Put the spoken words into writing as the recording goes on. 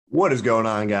What is going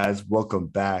on, guys? Welcome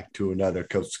back to another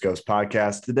Coast to Coast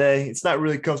podcast. Today, it's not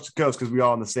really coast to coast because we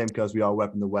all on the same coast. We all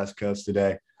went from the West Coast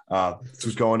today. That's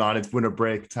what's going on. It's winter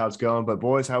break. It's how it's going. But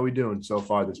boys, how we doing so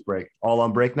far this break? All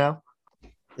on break now?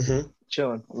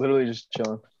 Chilling, literally just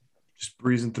chilling, Just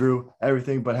breezing through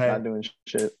everything. But hey, not doing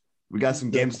shit. we got some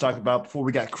games to talk about before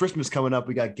we got Christmas coming up.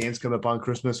 We got games coming up on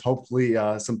Christmas. Hopefully,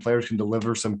 some players can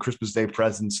deliver some Christmas Day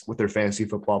presents with their fantasy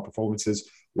football performances.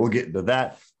 We'll get into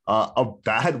that. A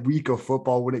bad week of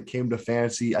football when it came to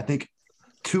fantasy. I think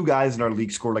two guys in our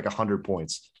league scored like 100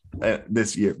 points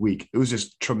this week. It was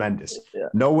just tremendous. Yeah.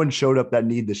 No one showed up that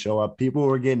needed to show up. People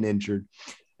were getting injured,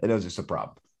 and it was just a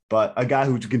problem. But a guy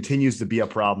who continues to be a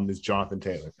problem is Jonathan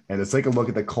Taylor. And let's take a look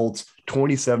at the Colts,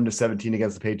 27-17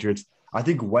 against the Patriots. I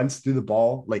think Wentz threw the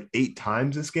ball like 8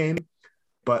 times this game.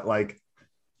 But like,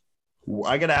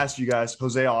 I got to ask you guys,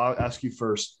 Jose, I'll ask you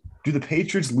first. Do the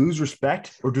Patriots lose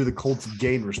respect or do the Colts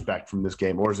gain respect from this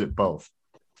game, or is it both?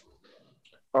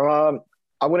 I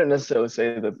wouldn't necessarily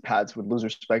say the Pats would lose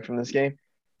respect from this game.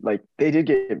 Like, they did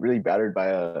get really battered by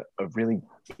a really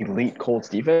elite Colts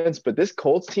defense, but this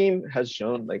Colts team has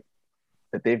shown like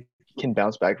that they can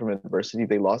bounce back from adversity.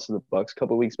 They lost to the Bucs a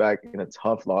couple of weeks back in a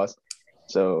tough loss,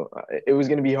 so it was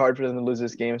going to be hard for them to lose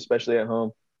this game, especially at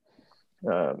home.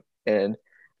 And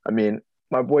I mean,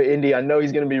 my boy Indy, I know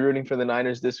he's going to be rooting for the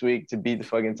Niners this week to beat the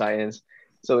fucking Titans,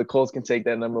 so the Colts can take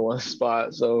that number 1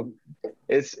 spot. So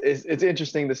it's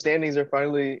interesting. The standings are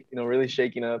finally really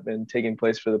shaking up and taking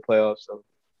place for the playoffs. So.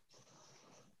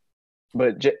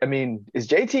 But I mean, is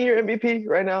JT your MVP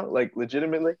right now? Like,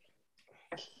 legitimately?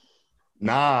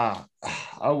 Nah,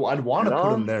 I'd want to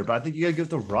put him there, but I think you got to give it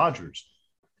to Rodgers.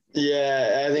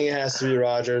 Yeah, I think it has to be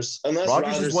Rodgers. Unless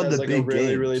Rodgers has like a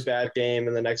really bad game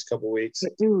in the next couple weeks.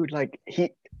 But dude, like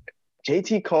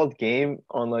JT called game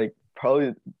on like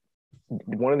probably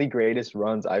one of the greatest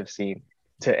runs I've seen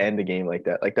to end a game like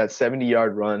that. Like that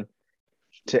 70-yard run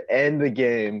to end the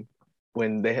game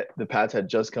when the Pats had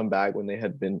just come back, when they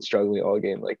had been struggling all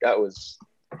game. Like that was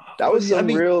some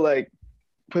real like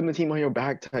putting the team on your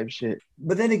back type shit.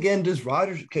 But then again, does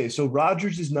Rodgers? Okay, so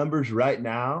Rodgers' numbers right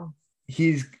now,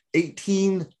 he's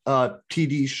 18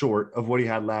 TDs short of what he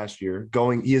had last year.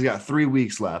 He's got 3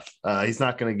 weeks left. He's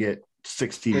not going to get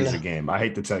 6 TDs a game. I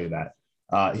hate to tell you that.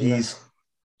 He's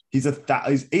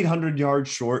 800 yards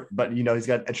short, but he's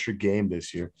got an extra game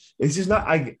this year. It's just not.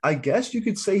 I guess you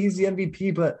could say he's the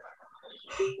MVP, but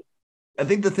I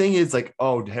think the thing is like,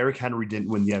 Derrick Henry didn't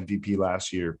win the MVP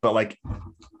last year, but like,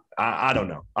 I don't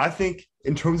know. I think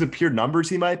in terms of pure numbers,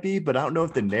 he might be, but I don't know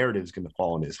if the narrative is going to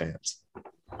fall in his hands.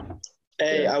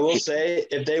 Hey, I will say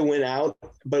if they win out,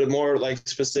 but more like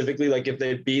specifically, like if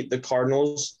they beat the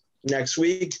Cardinals next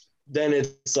week, then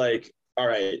it's like, all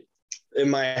right, it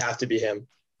might have to be him.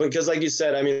 Because like you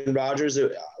said, I mean, Rodgers,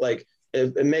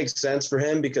 it makes sense for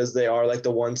him because they are like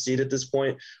the 1 seed at this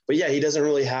point. But yeah, he doesn't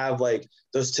really have like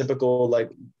those typical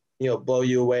like, blow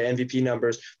you away MVP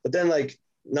numbers. But then like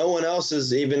no one else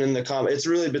is even in the It's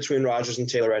really between Rodgers and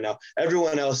Taylor right now.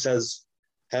 Everyone else has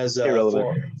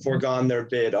foregone their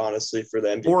bid, honestly, for the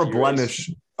MVP. Or a blemish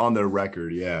on their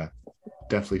record. Yeah,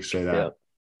 definitely say that.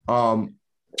 Yeah.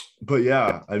 But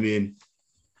yeah, I mean,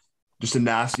 just a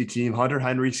nasty team. Hunter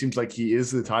Henry seems like he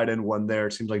is the tight end one there.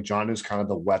 It seems like John is kind of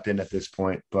the weapon at this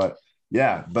point. But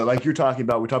yeah, but like you're talking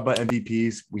about, we talked about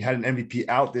MVPs. We had an MVP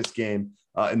out this game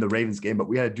in the Ravens game, but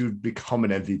we had a dude become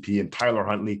an MVP, and Tyler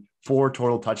Huntley, 4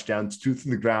 total touchdowns, 2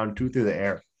 through the ground, 2 through the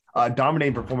air.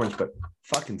 Dominating performance, but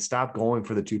fucking stop going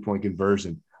for the 2-point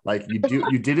conversion. Like you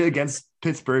did it against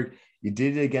Pittsburgh. You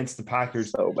did it against the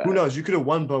Packers. So bad. Who knows? You could have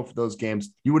won both of those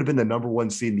games. You would have been the number 1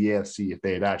 seed in the AFC if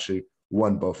they had actually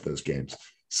won both of those games.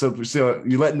 So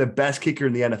you're letting the best kicker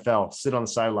in the NFL sit on the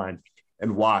sideline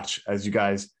and watch as you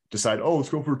guys decide, let's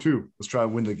go for 2. Let's try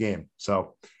and win the game.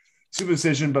 So super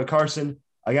decision. But Carson,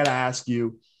 I got to ask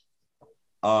you,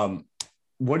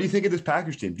 what do you think of this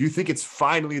Packers team? Do you think it's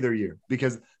finally their year?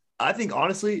 Because I think,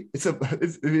 honestly, is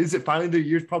it finally their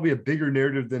year? It's probably a bigger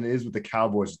narrative than it is with the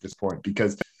Cowboys at this point,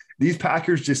 because these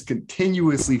Packers just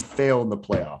continuously fail in the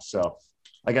playoffs. So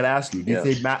I got to ask you, do you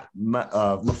think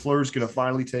LaFleur is going to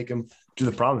finally take him to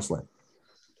the promised land?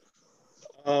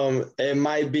 It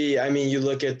might be. I mean, you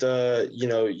look at the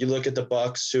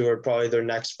Bucs, who are probably their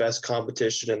next best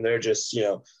competition, and they're just,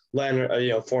 Leonard,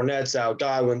 Fournette's out,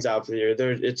 Godwin's out for the year.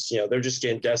 They're just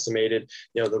getting decimated.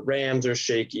 The Rams are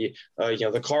shaky.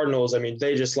 The Cardinals, I mean,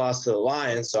 they just lost to the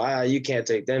Lions, so you can't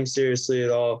take them seriously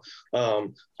at all. I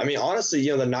mean, honestly,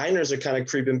 the Niners are kind of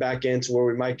creeping back into where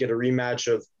we might get a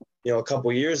rematch of a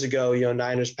couple years ago,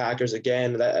 Niners, Packers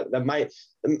again, that might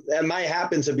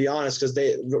happen, to be honest, because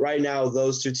right now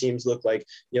those two teams look like,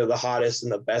 the hottest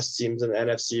and the best teams in the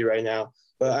NFC right now.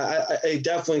 But it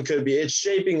definitely could be. It's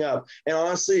shaping up. And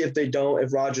honestly,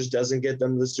 if Rodgers doesn't get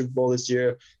them to the Super Bowl this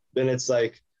year, then it's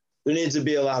like there needs to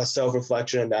be a lot of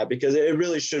self-reflection in that, because it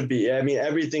really should be. I mean,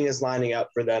 everything is lining up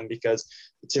for them, because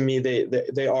to me,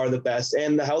 they are the best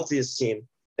and the healthiest team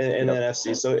in the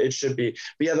NFC. So it should be.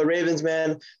 But yeah, the Ravens,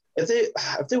 man, if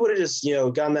they would have just,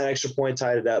 gotten that extra point,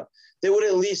 tied it up, they would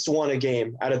have at least won a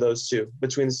game out of those two,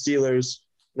 between the Steelers,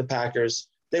 the Packers.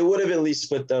 They would have at least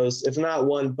split those, if not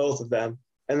won both of them.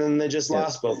 And then they just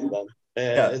lost both of them.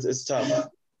 And it's tough.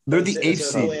 They're the eighth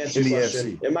seed in the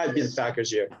AFC. It might be the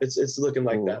Packers' year. It's looking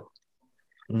like that.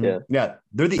 Mm-hmm. Yeah,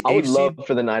 they're the eighth I would seed. love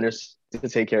for the Niners to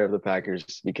take care of the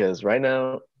Packers, because right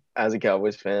now, as a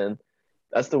Cowboys fan,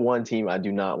 that's the one team I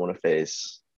do not want to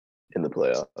face in the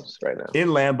playoffs right now. In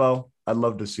Lambeau, I'd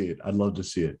love to see it.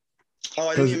 Oh,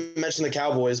 I didn't even mention the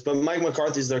Cowboys, but Mike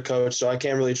McCarthy's their coach, so I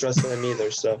can't really trust them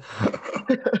either. So,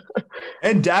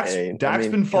 and Dak's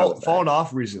been falling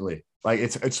off recently. Like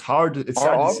it's hard. It's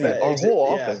sad to see.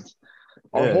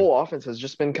 Our whole offense has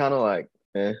just been kind of like,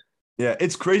 eh. Yeah,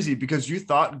 it's crazy, because you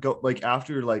thought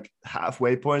after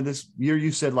halfway point of this year,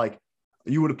 you said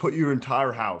you would have put your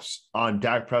entire house on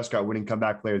Dak Prescott winning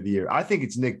comeback player of the year. I think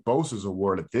it's Nick Bosa's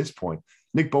award at this point.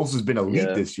 Nick Bosa's been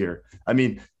elite this year. I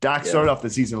mean, Dak started off the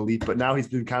season elite, but now he's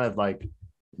been kind of like,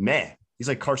 meh. He's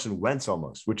like Carson Wentz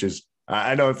almost, which is,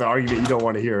 I know it's an argument you don't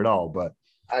want to hear at all, but.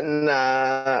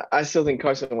 Nah, I still think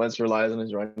Carson Wentz relies on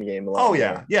his running game a lot. Oh,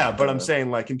 yeah. Yeah, but I'm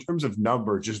saying, in terms of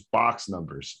numbers, just box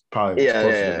numbers, probably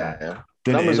closer to that. Yeah.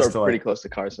 Numbers are pretty close to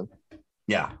Carson.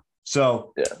 Yeah.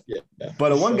 So, yeah.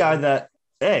 But one guy that,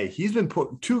 he's been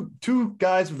put two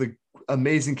guys with an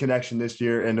amazing connection this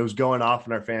year, and it was going off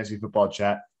in our fantasy football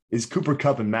chat, is Cooper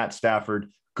Kupp and Matt Stafford.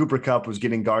 Cooper Kupp was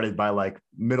getting guarded by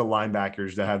middle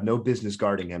linebackers that have no business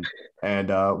guarding him, and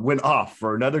went off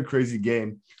for another crazy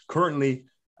game. Currently,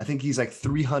 I think he's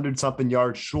 300-something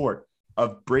yards short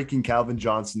of breaking Calvin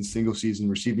Johnson's single-season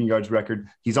receiving yards record.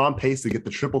 He's on pace to get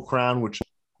the Triple Crown, which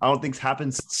I don't think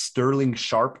happens since Sterling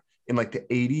Sharp in the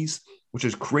 80s, which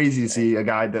is crazy to see a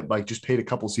guy that just paid a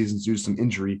couple seasons due to some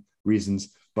injury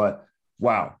reasons. But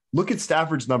wow, look at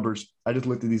Stafford's numbers. I just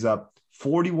looked at these up.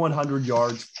 4,100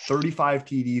 yards, 35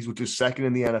 TDs, which is second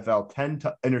in the NFL, 10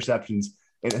 interceptions,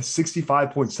 and a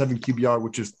 65.7 QBR,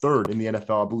 which is third in the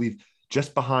NFL, I believe,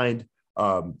 just behind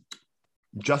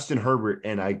Justin Herbert,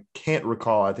 and I can't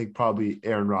recall, I think probably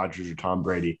Aaron Rodgers or Tom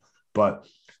Brady. But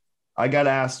I got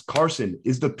to ask, Carson,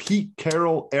 is the Pete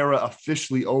Carroll era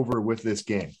officially over with this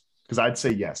game? Because I'd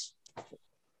say yes.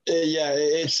 Yeah,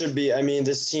 it should be. I mean,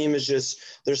 this team is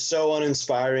they're so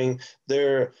uninspiring.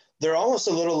 They're almost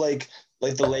a little like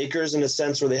the Lakers, in a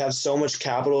sense where they have so much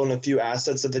capital and a few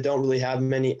assets that they don't really have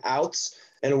many outs.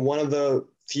 And one of the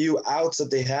few outs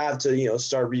that they have to,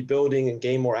 start rebuilding and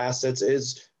gain more assets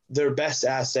is their best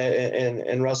asset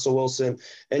and Russell Wilson.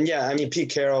 And yeah, I mean, Pete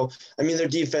Carroll, I mean, their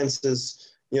defense is,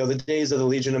 the days of the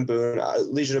Legion of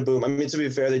Boom. I mean, to be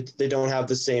fair, they don't have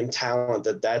the same talent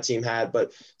that team had,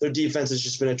 but their defense has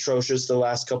just been atrocious the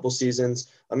last couple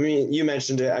seasons. I mean, you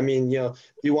mentioned it. I mean, if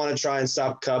you want to try and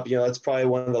stop Kupp, that's probably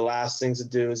one of the last things to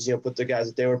do is, put the guys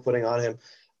that they were putting on him.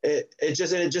 It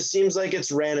just seems like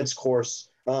it's ran its course.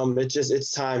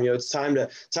 It's time, it's time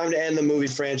to end the movie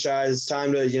franchise. It's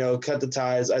time to, cut the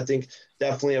ties. I think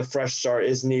definitely a fresh start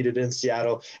is needed in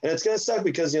Seattle, and it's going to suck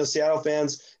because, Seattle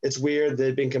fans, it's weird.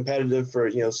 They've been competitive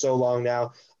for, so long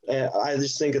now. And I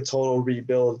just think a total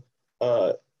rebuild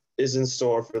is in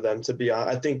store for them, to be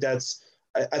honest. I think that's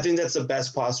the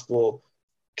best possible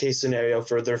case scenario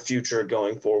for their future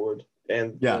going forward.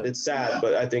 And it's sad,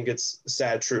 but I think it's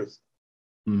sad truth.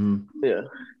 Mm-hmm. Yeah.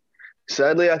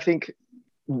 Sadly, I think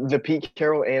the Pete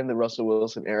Carroll and the Russell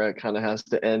Wilson era kind of has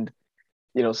to end,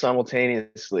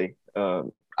 simultaneously.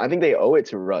 I think they owe it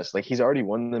to Russ. He's already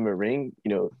won them a ring.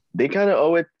 They kind of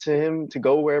owe it to him to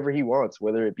go wherever he wants,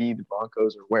 whether it be the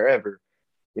Broncos or wherever.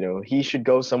 He should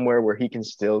go somewhere where he can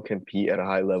still compete at a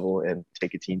high level and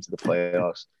take a team to the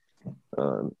playoffs.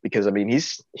 Because I mean,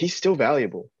 he's still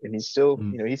valuable and he's still,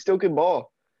 he's still good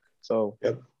ball. So,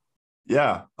 yep.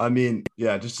 Yeah, I mean,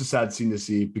 just a sad scene to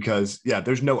see because,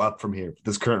 there's no up from here.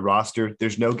 This current roster,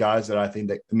 there's no guys that I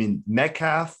think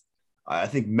Metcalf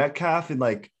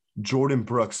and Jordan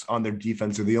Brooks on their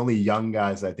defense are the only young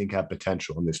guys I think have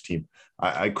potential in this team.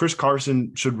 Chris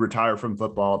Carson should retire from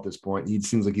football at this point. He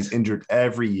seems like he's injured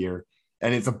every year,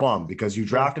 and it's a bum because you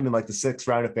draft him in the 6th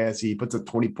round of fantasy. He puts up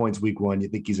 20 points week 1. You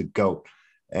think he's a GOAT.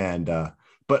 And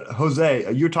but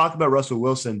Jose, you're talking about Russell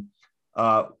Wilson.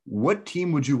 What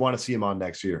team would you want to see him on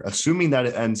next year? Assuming that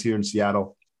it ends here in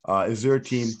Seattle, is there a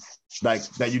team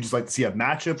that you just like to see a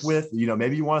matchup with? You know,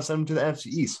 maybe you want to send him to the NFC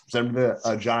East, send him to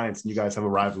the Giants, and you guys have a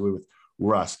rivalry with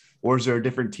Russ. Or is there a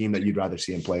different team that you'd rather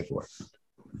see him play for?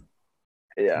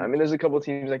 Yeah, I mean, there's a couple of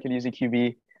teams that could use a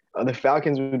QB. The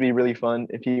Falcons would be really fun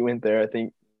if he went there. I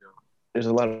think there's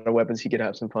a lot of weapons he could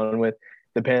have some fun with.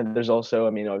 The Panthers also, I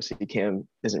mean, obviously Cam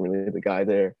isn't really the guy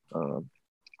there.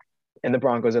 And the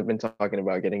Broncos have been talking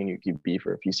about getting a new QB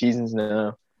for a few seasons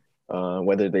now.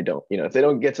 Whether they don't, you know, if they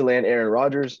don't get to land Aaron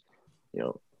Rodgers, you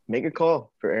know, make a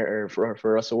call for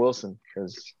Russell Wilson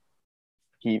because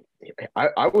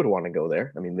I would want to go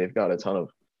there. I mean, they've got a ton of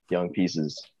young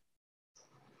pieces.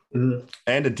 And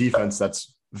a defense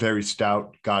that's very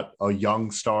stout, got a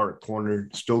young star at corner,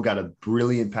 still got a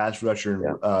brilliant pass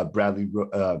rusher, Bradley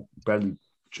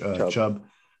Chubb.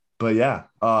 But yeah,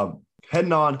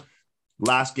 heading on,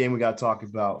 last game we got to talk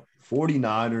about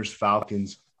 49ers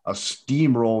Falcons, a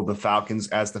steamroll the Falcons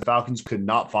as the Falcons could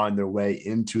not find their way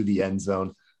into the end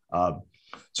zone.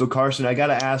 So Carson, I got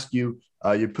to ask you,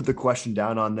 you put the question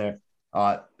down on there.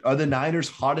 Are the Niners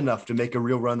hot enough to make a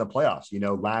real run in the playoffs? You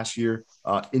know, last year,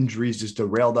 injuries just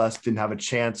derailed us, didn't have a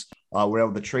chance. We're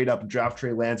able to trade up and draft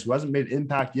Trey Lance, who hasn't made an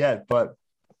impact yet. But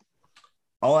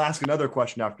I'll ask another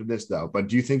question after this, though. But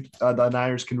do you think the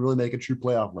Niners can really make a true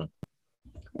playoff run?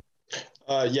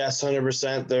 Yes,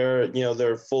 100%.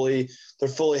 They're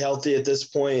fully healthy at this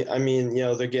point. I mean, you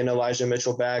know, they're getting Elijah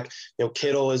Mitchell back. You know,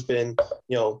 Kittle has been,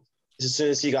 you know, as soon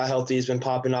as he got healthy, he's been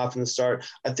popping off in the start.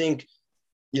 I think,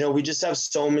 you know, we just have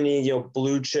so many, you know,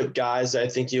 blue chip guys that I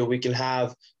think, you know, we can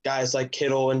have guys like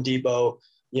Kittle and Debo,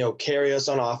 you know, carry us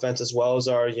on offense as well as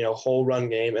our, you know, whole run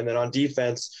game. And then on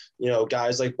defense, you know,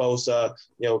 guys like Bosa,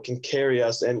 you know, can carry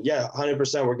us. And yeah,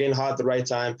 100%, we're getting hot at the right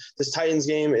time. This Titans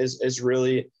game is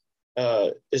really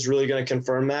going to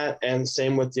confirm that. And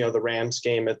same with, you know, the Rams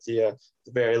game at the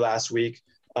very last week.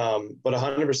 But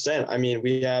 100%, I mean,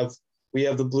 we have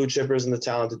the blue chippers and the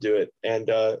talent to do it. And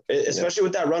especially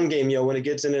with that run game, you know, when it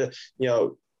gets into, you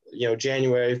know,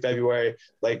 January, February,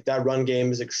 like that run game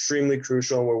is extremely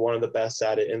crucial. And we're one of the best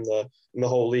at it in the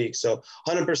whole league. So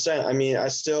 100%, I mean, I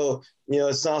still, you know,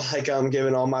 it's not like I'm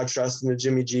giving all my trust into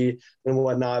Jimmy G and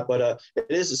whatnot, but it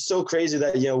is so crazy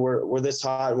that, you know, we're this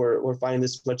hot, we're finding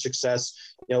this much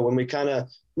success, you know, when we kind of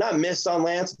not missed on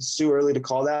Lance, it's too early to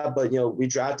call that, but, you know, we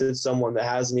drafted someone that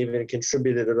hasn't even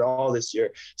contributed at all this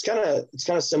year. It's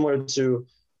kind of similar to,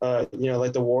 you know,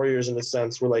 like the Warriors in the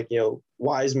sense where, like, you know,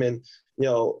 Wiseman, you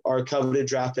know, our coveted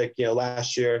draft pick, you know,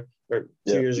 last year or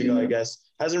 2 years ago, I guess,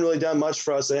 hasn't really done much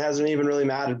for us. It hasn't even really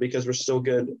mattered because we're still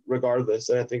good regardless.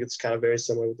 And I think it's kind of very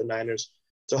similar with the Niners.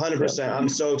 So 100%, I'm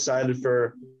so excited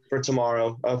for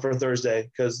tomorrow, for Thursday,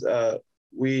 because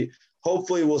we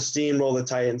hopefully will steamroll the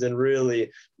Titans and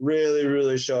really, really,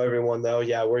 really show everyone, though,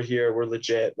 yeah, we're here, we're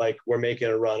legit, like we're making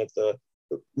a run at the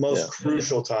most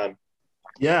crucial time.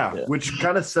 Yeah, which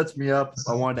kind of sets me up.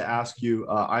 I wanted to ask you,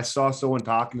 I saw someone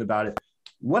talking about it.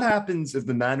 What happens if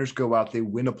the Niners go out, they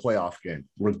win a playoff game,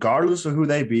 regardless of who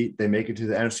they beat, they make it to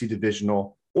the NFC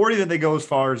divisional, or even they go as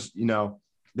far as, you know,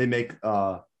 they make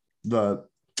the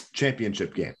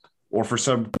championship game, or for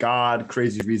some god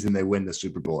crazy reason, they win the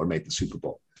Super Bowl or make the Super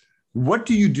Bowl. What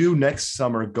do you do next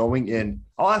summer going in?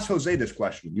 I'll ask Jose this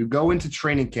question. You go into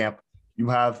training camp, you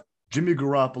have Jimmy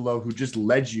Garoppolo, who just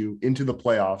led you into the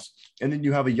playoffs, and then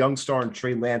you have a young star in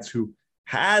Trey Lance, who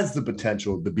has the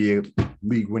potential to be a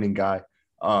league-winning guy.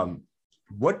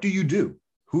 What do you do?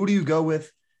 Who do you go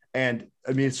with? And,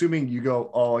 I mean, assuming you go,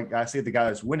 oh, I say the guy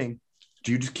that's winning,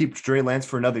 do you just keep Trey Lance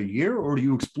for another year, or do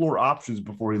you explore options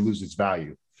before he loses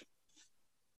value?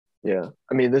 Yeah.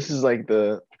 I mean, this is like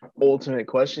the ultimate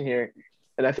question here.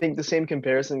 And I think the same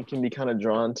comparison can be kind of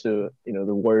drawn to, you know,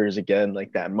 the Warriors again,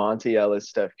 like that Monte Ellis,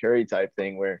 Steph Curry type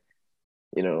thing where,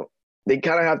 you know, they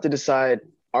kind of have to decide,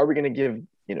 are we going to give,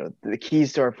 you know, the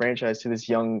keys to our franchise to this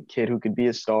young kid who could be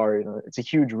a star? You know, it's a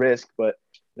huge risk, but,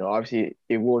 you know, obviously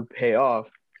it would pay off.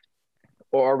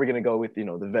 Or are we going to go with, you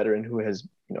know, the veteran who has,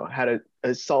 you know, had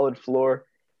a solid floor,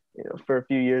 you know, for a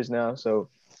few years now? So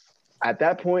at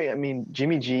that point, I mean,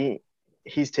 Jimmy G,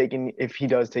 if he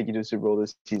does take you to the Super Bowl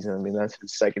this season, I mean, that's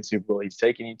his second Super Bowl he's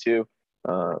taking you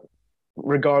to.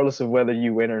 Regardless of whether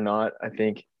you win or not, I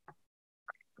think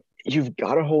you've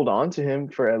got to hold on to him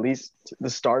for at least the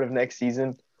start of next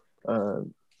season,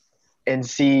 and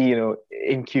see, you know,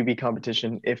 in QB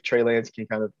competition, if Trey Lance can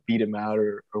kind of beat him out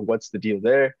or what's the deal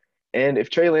there. And if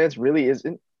Trey Lance really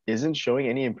isn't showing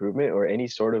any improvement or any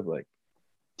sort of like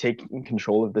taking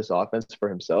control of this offense for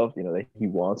himself, you know, that he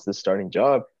wants the starting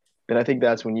job, then I think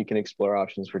that's when you can explore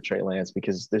options for Trey Lance,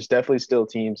 because there's definitely still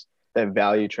teams that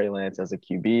value Trey Lance as a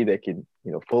QB, that could,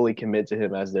 fully commit to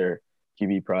him as their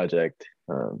QB project.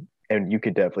 And you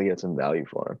could definitely get some value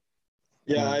for him.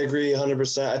 Yeah, I agree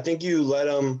 100%. I think you let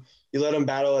them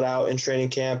battle it out in training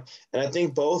camp. And I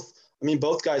think both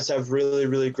guys have really,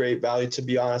 really great value, to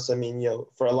be honest. I mean,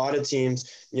 for a lot of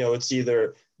teams, it's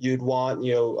either you'd want,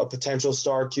 a potential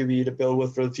star QB to build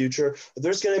with for the future. But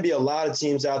there's going to be a lot of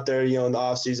teams out there, in the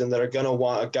offseason that are going to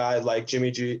want a guy like Jimmy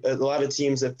G. A lot of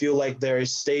teams that feel like they're a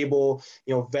stable,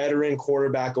 veteran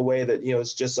quarterback away that,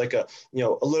 is just like a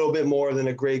little bit more than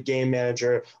a great game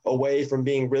manager away from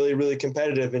being really, really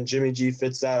competitive. And Jimmy G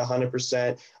fits that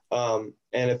 100%. And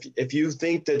if you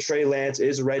think that Trey Lance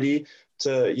is ready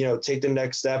to, take the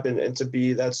next step and to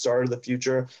be that star of the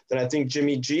future, then I think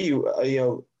Jimmy G,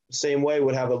 same way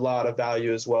would have a lot of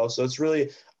value as well. So it's really,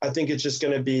 I think it's just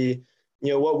going to be,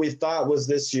 what we thought was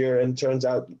this year, and turns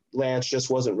out Lance just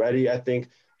wasn't ready. I think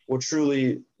will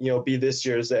truly, be this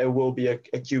year is that it will be a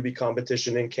QB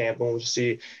competition in camp, and we'll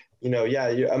see,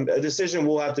 a decision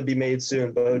will have to be made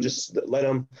soon, but just let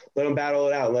them battle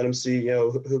it out. Let them see,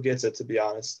 who gets it, to be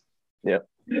honest.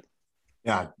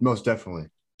 Yeah, most definitely.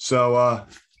 So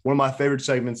one of my favorite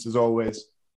segments is always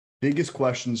biggest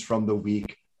questions from the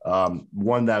week.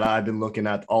 One that I've been looking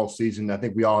at all season, I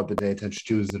think we all have to pay attention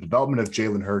to, is the development of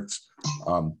Jalen Hurts.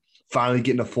 Finally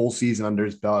getting a full season under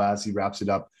his belt as he wraps it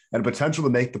up, and a potential to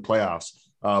make the playoffs,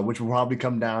 which will probably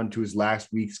come down to his last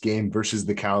week's game versus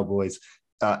the Cowboys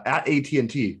at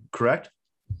AT&T, correct?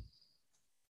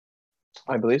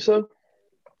 I believe so.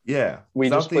 Yeah. We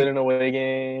just played an away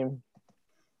game.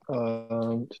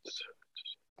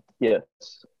 Yes.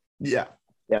 Yeah.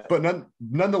 Yeah. But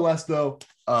nonetheless, though,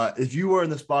 if you were in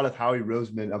the spot of Howie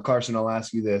Roseman, Carson, I'll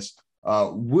ask you this.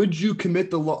 Would you commit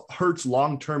the Hurts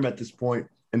long-term at this point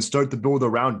and start to build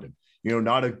around him?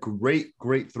 Not a great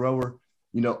thrower,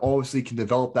 obviously can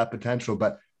develop that potential,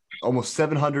 but almost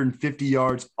 750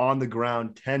 yards on the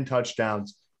ground, 10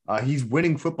 touchdowns. He's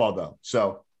winning football, though.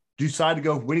 So do you decide to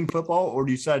go winning football, or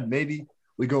do you decide maybe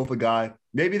we go with a guy?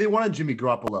 Maybe they want a Jimmy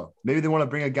Garoppolo. Maybe they want to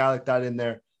bring a guy like that in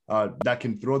there that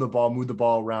can throw the ball, move the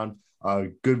ball around,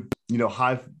 good,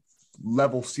 high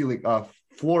level ceiling,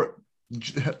 floor,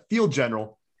 field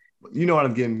general. You know what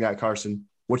I'm getting at, Carson.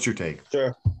 What's your take?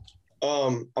 Sure.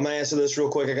 I'm going to answer this real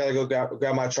quick. I got to go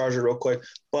grab my charger real quick.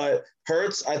 But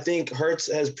I think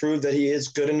Hurts has proved that he is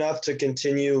good enough to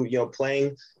continue,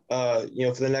 playing, for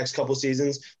the next couple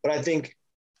seasons. But I think,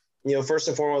 first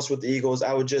and foremost with the Eagles,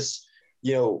 I would just,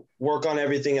 work on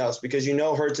everything else, because,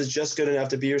 Hurts is just good enough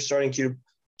to be your starting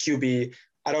QB.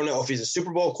 I don't know if he's a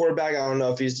Super Bowl quarterback. I don't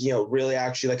know if he's, really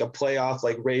actually like a playoff,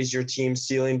 like raise your team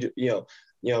ceiling,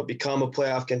 become a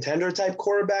playoff contender type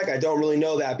quarterback. I don't really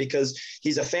know that, because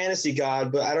he's a fantasy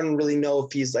god, but I don't really know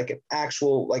if he's like an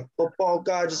actual like football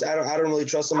god. I don't really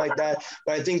trust him like that.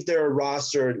 But I think their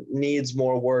roster needs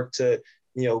more work to,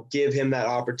 give him that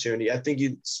opportunity. I think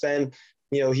you spend,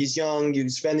 he's young. You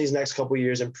spend these next couple of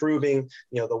years improving,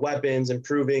 the weapons,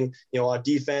 improving, on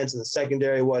defense and the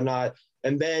secondary, whatnot.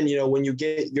 And then, when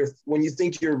you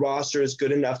think your roster is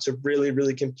good enough to really,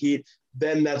 really compete,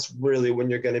 then that's really when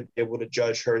you're going to be able to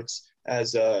judge Hurts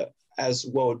as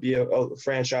what would be a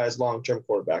franchise long-term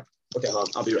quarterback. Okay,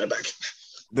 I'll be right back.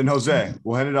 Then Jose,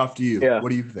 we'll hand it off to you. Yeah. What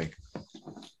do you think?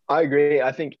 I agree.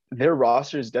 I think their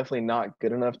roster is definitely not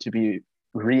good enough to be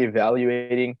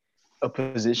reevaluating a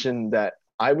position that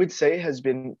I would say has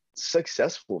been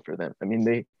successful for them. I mean,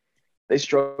 they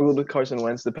struggled with Carson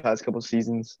Wentz the past couple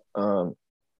seasons. The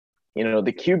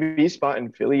QB spot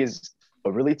in Philly is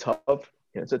a really tough.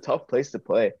 It's a tough place to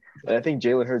play, and I think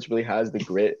Jalen Hurts really has the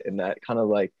grit and that kind of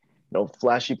like,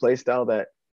 flashy play style that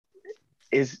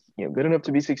is, good enough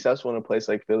to be successful in a place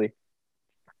like Philly.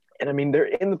 And I mean, they're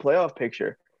in the playoff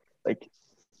picture. Like,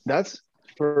 that's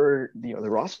for the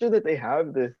roster that they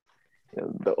have, the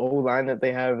O-line that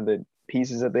they have, the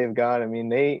pieces that they've got. I mean,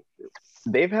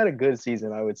 they've had a good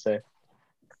season, I would say.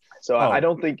 So I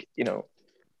don't think,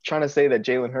 trying to say that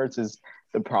Jalen Hurts is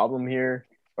the problem here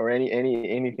or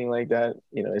anything like that,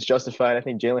 it's justified. I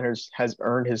think Jalen Hurts has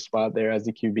earned his spot there as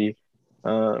the QB.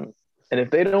 And if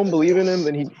they don't believe in him,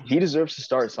 then he deserves to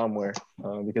start somewhere,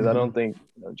 because I don't think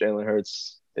Jalen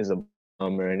Hurts is a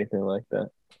bum or anything like that.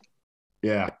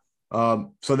 Yeah.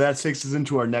 So that takes us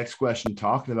into our next question,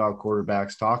 talking about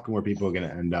quarterbacks, talking where people are going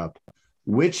to end up.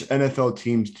 Which NFL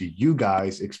teams do you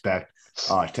guys expect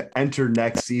to enter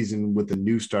next season with a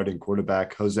new starting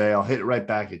quarterback? Jose, I'll hit it right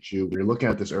back at you. We were looking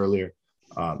at this earlier.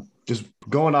 Just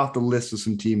going off the list of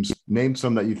some teams, name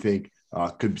some that you think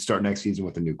could start next season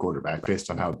with a new quarterback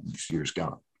based on how this year's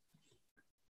gone.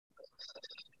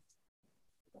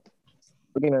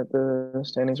 Looking at the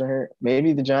standings right here,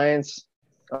 maybe the Giants.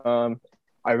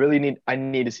 I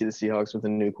need to see the Seahawks with a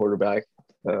new quarterback.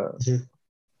 Mhm.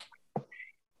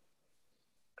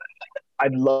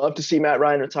 I'd love to see Matt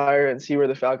Ryan retire and see where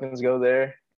the Falcons go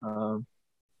there.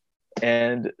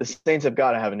 And the Saints have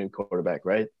got to have a new quarterback,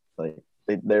 right? Like,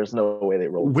 there's no way they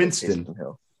roll with Winston. Taysom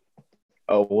Hill.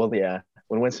 Oh well, yeah,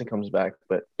 when Winston comes back.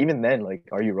 But even then, like,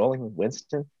 are you rolling with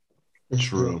Winston?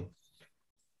 True.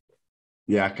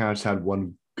 Yeah, I kind of just had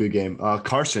one good game.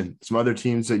 Carson, some other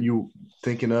teams that you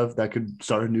thinking of that could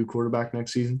start a new quarterback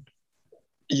next season?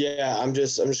 Yeah, I'm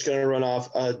just gonna run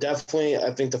off. Definitely,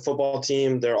 I think the football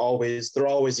team they're always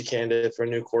a candidate for a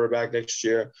new quarterback next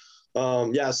year.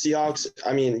 Yeah, Seahawks.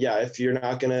 I mean, yeah, if you're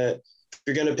gonna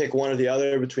pick one or the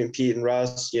other between Pete and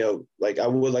Russ, like I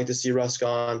would like to see Russ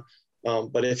gone.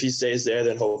 But if he stays there,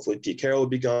 then hopefully Pete Carroll would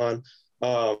be gone.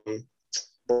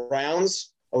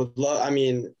 Browns, I would love. I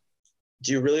mean,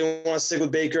 do you really want to stick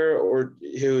with Baker, or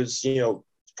who's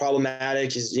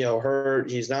problematic? He's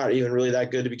hurt. He's not even really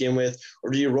that good to begin with.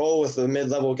 Or do you roll with a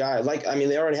mid-level guy? Like, I mean,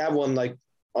 they already have one like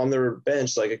on their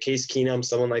bench, like a Case Keenum,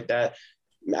 someone like that.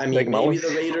 I mean, maybe the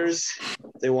Raiders,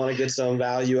 they want to get some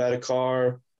value out of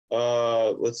Carr.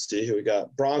 Let's see who we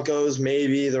got. Broncos,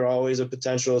 maybe they're always a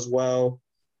potential as well.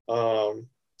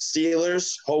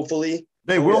 Steelers, hopefully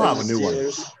they will have a new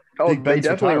one. Oh, they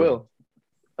definitely will,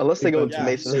 unless they go to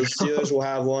Mason. So Steelers will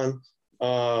have one.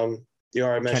 You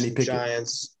already mentioned the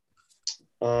Giants.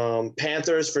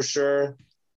 Panthers for sure.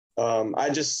 I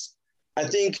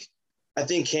think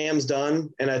Cam's done,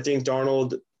 and I think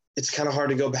Darnold. It's kind of hard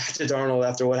to go back to Darnold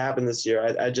after what happened this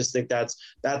year. I just think that's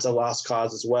a lost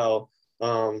cause as well.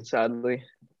 Sadly.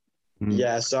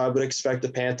 Yeah, so I would expect the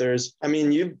Panthers. I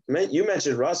mean, you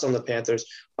mentioned Russ on the Panthers.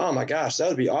 Oh my gosh, that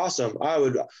would be awesome. I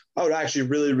would actually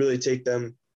really, really take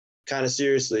them kind of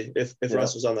seriously if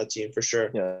Russ was on that team for sure.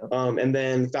 Yeah. And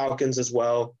then Falcons as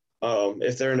well.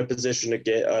 If they're in a position to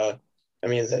get,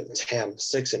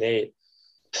 6-8.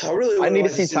 I need to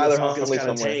see Tyler Huntley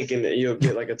kind of tank and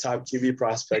get like a top QB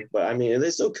prospect. But I mean, they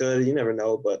still could. You never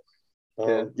know. But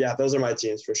yeah, those are my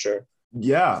teams for sure.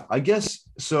 Yeah, I guess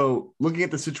so. Looking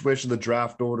at the situation, the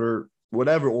draft order,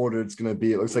 whatever order it's going to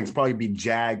be, it looks like it's probably be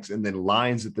Jags and then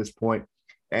Lions at this point.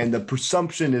 And the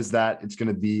presumption is that it's going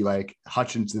to be like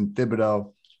Hutchinson,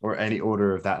 Thibodeau, or any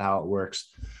order if that how it works.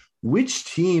 Which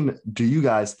team do you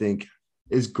guys think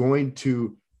is going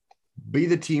to be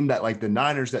the team that, like the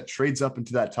Niners, that trades up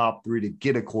into that top three to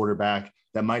get a quarterback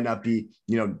that might not be,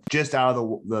 just out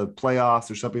of the playoffs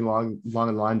or something along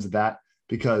the lines of that?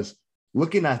 Because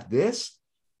looking at this,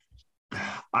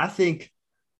 I think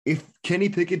if Kenny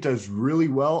Pickett does really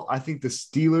well, I think the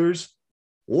Steelers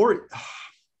or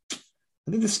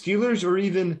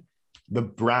even the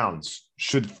Browns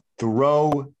should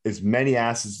throw as many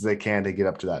asses as they can to get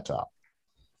up to that top.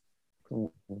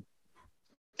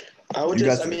 I'm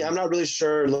not really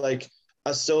sure. Like,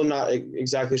 I'm still not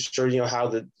exactly sure, how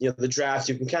the draft,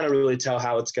 you can kind of really tell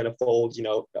how it's going to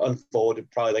unfold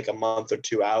probably like a month or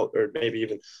two out, or maybe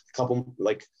even a couple,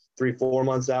 like 3-4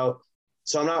 months out.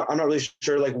 So I'm not really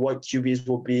sure like what QBs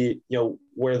will be,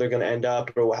 where they're going to end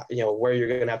up, or, where you're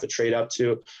going to have to trade up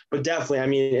to. But definitely, I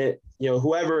mean,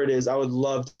 whoever it is, I would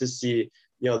love to see,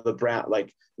 the Brown,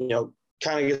 like,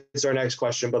 kind of gets our next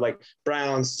question, but like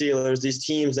Browns, Steelers, these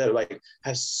teams that like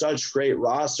have such great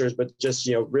rosters, but just,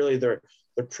 really their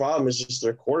problem is just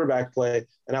their quarterback play.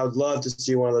 And I would love to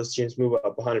see one of those teams move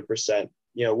up 100%,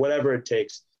 whatever it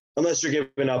takes, unless you're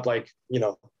giving up like,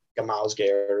 a Myles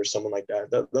Garrett or someone like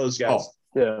that. Those guys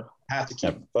have to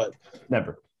keep, but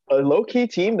never. A low-key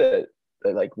team that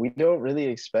like we don't really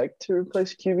expect to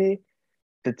replace QB,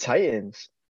 the Titans.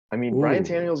 I mean, Ryan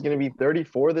Tannehill is going to be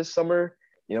 34 this summer.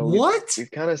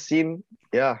 We've kind of seen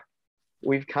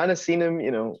him,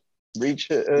 reach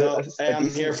I'm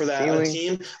here for that.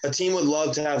 Ceiling. A team would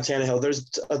love to have Tannehill. There's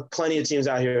plenty of teams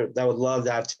out here that would love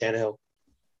to have Tannehill.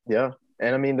 Yeah,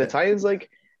 and I mean the Titans, like,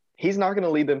 he's not going to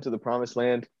lead them to the promised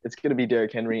land. It's going to be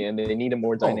Derrick Henry, and they need a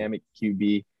more dynamic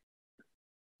QB.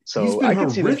 So I can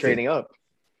see them trading up.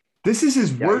 This is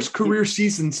his worst career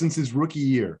season since his rookie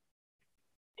year.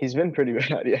 He's been pretty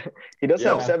bad, yeah. He does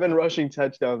have 7 rushing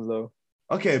touchdowns, though.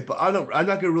 Okay, but I'm not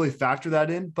going to really factor that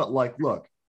in. But like, look,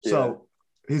 so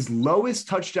his lowest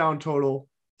touchdown total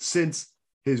since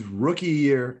his rookie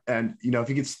year, and if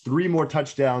he gets 3 more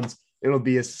touchdowns, it'll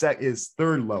be his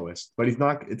third lowest. But it's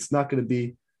not going to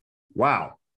be.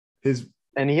 Wow,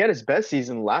 and he had his best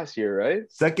season last year, right?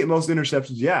 Second most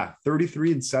interceptions,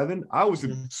 33 and 7. I was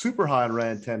super high on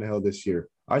Ryan Tannehill this year.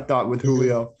 I thought with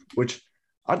Julio, which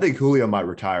I think Julio might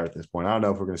retire at this point. I don't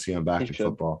know if we're going to see him back in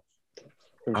football.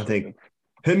 I think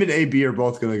him and AB are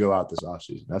both going to go out this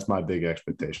offseason. That's my big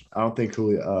expectation. I don't think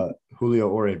Julio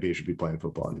or AB should be playing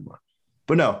football anymore.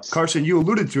 But no, Carson, you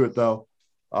alluded to it though.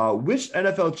 Which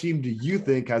NFL team do you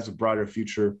think has a brighter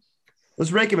future?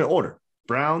 Let's rank them in order: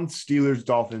 Browns, Steelers,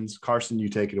 Dolphins. Carson, you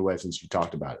take it away since you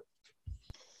talked about it.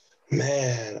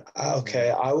 Man,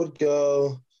 okay, I would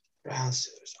go Browns,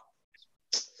 Steelers.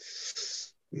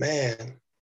 Man,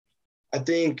 I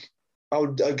think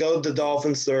I'd go the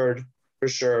Dolphins third for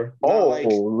sure.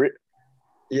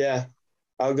 Yeah,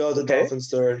 I'll go the Dolphins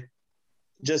third,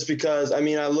 just because. I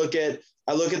mean, I look at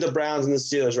the Browns and the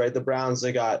Steelers, right? The Browns,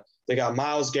 they got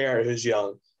Myles Garrett, who's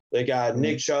young. They got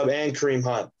Nick Chubb and Kareem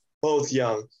Hunt, both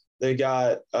young. They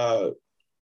got guys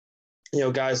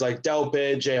like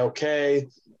Delpit, JOK,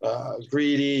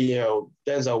 Greedy,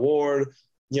 Denzel Ward,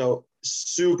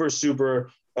 super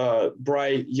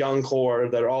bright young core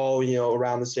that are all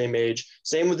around the same age.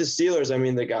 Same with the Steelers. I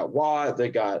mean, they got Watt, they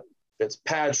got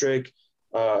Fitzpatrick,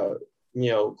 Claypool,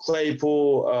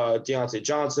 Deontay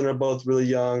Johnson are both really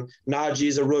young.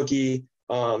 Najee's a rookie.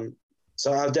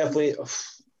 So I definitely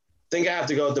think I have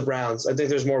to go with the Browns. I think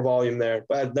there's more volume there.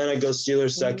 But then I'd go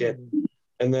Steelers second,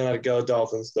 and then I'd go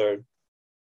Dolphins third.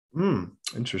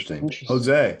 Interesting.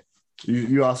 Jose,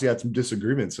 you also had some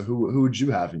disagreements. So who would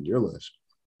you have in your list?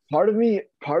 Part of me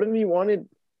wanted,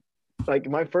 like,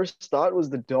 my first thought was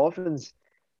the Dolphins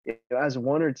as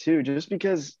one or two, just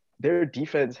because their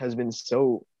defense has been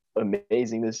so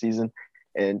amazing this season.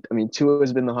 And I mean, Tua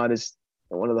has been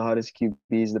one of the hottest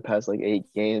QBs the past 8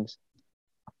 games.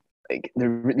 Like,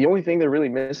 the only thing they're really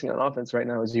missing on offense right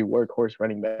now is your workhorse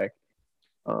running back.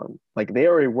 They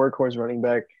are a workhorse running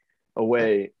back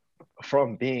away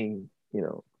from being,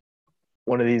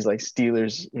 one of these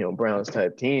Steelers, Browns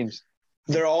type teams.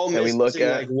 They're all missing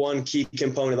one key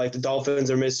component. Like the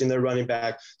Dolphins are missing their running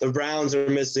back. The Browns are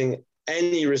missing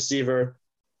any receiver.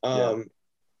 And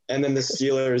then the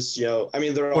Steelers,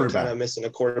 they're all kind of missing a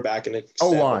quarterback and a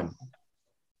O-line.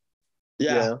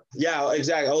 Yeah,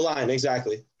 exactly. O-line,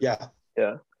 exactly. Yeah.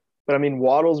 But I mean,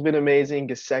 Waddle's been amazing.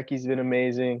 Gesicki's been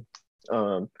amazing.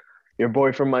 Your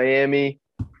boy from Miami,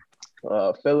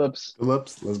 Phillips,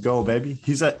 let's go, baby.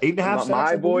 He's at 8.5 sacks.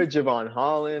 My boy Javon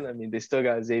Holland. I mean, they still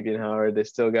got Xavier Howard. They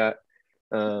still got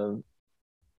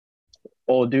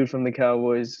old dude from the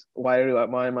Cowboys. Why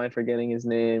am I forgetting his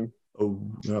name?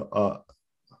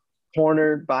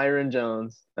 Corner Byron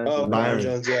Jones. Byron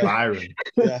Jones. Yeah. Byron.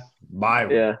 Yeah.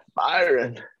 Byron. Yeah,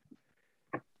 Byron.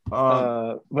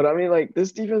 But I mean,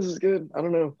 this defense is good. I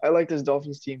don't know. I like this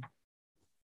Dolphins team.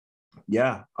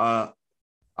 Yeah. I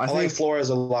like Flores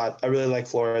a lot. I really like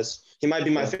Flores. He might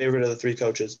be my favorite of the 3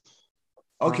 coaches.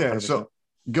 Okay, 100%. So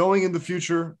going in the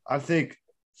future, I think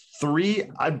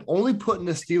 3, I'm only putting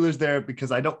the Steelers there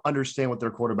because I don't understand what their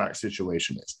quarterback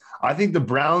situation is. I think the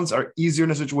Browns are easier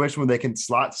in a situation where they can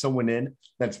slot someone in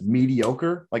that's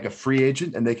mediocre, like a free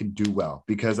agent, and they can do well,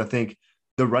 because I think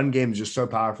the run game is just so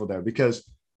powerful there. Because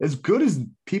as good as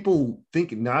people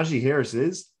think Najee Harris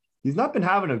is, he's not been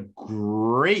having a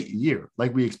great year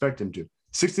like we expect him to.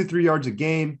 63 yards a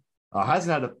game.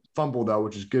 Hasn't had a fumble, though,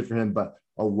 which is good for him, but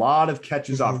a lot of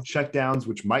catches off checkdowns,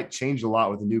 which might change a lot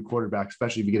with a new quarterback,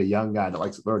 especially if you get a young guy that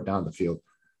likes to throw it down the field.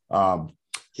 I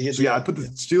put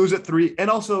the Steelers at 3. And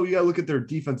also, you got to look at their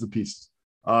defensive pieces.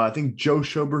 I think Joe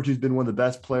Schobert, who's been one of the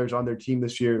best players on their team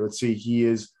this year. Let's see, he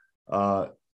is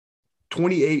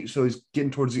 28, so he's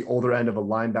getting towards the older end of a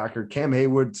linebacker. Cam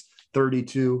Hayward's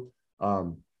 32.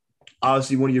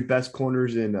 Obviously, one of your best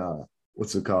corners in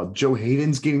Joe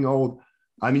Hayden's getting old.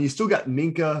 I mean, you still got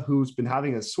Minka, who's been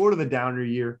having a sort of a downer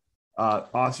year.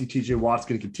 Obviously, TJ Watt's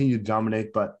going to continue to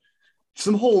dominate, but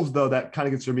some holes, though, that kind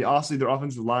of concern me. Obviously, their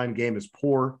offensive line game is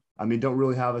poor. I mean, don't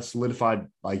really have a solidified,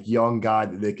 young guy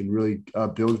that they can really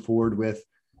build forward with.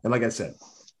 And like I said,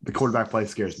 the quarterback play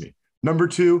scares me. Number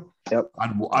 2,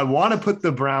 I want to put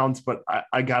the Browns, but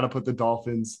I got to put the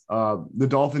Dolphins. The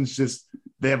Dolphins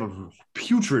they have a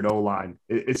putrid O-line.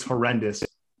 It's horrendous.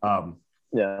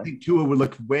 I think Tua would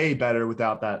look way better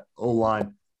without that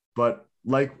O-line. But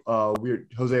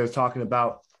Jose was talking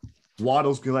about,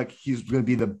 Waddle's he's going to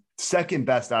be the second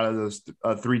best out of those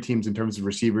 3 teams in terms of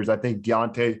receivers. I think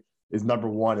Deontay is number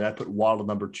 1, and I put Waddle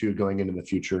number 2 going into the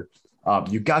future.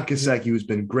 You got Gesicki, who's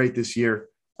been great this year.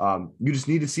 You just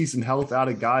need to see some health out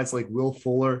of guys like Will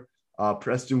Fuller,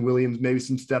 Preston Williams, maybe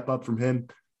some step up from him.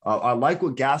 I like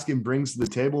what Gaskin brings to the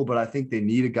table, but I think they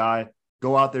need a guy.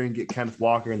 Go out there and get Kenneth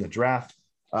Walker in the draft.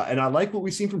 And I like what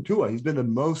we've seen from Tua. He's got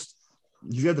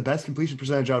the best completion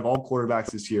percentage out of all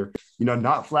quarterbacks this year.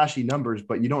 Not flashy numbers,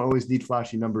 but you don't always need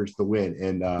flashy numbers to win.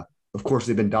 And of course,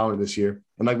 they've been dominant this year.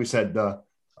 And like we said, the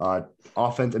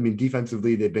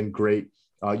defensively, they've been great.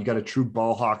 You got a true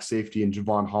ball hawk safety in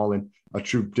Javon Holland, a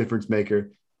true difference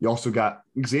maker. You also got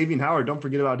Xavier Howard. Don't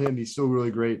forget about him. He's still really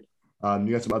great.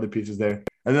 You got some other pieces there.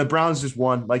 And the Browns just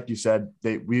won, like you said.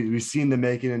 We've seen them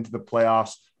make it into the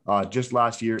playoffs just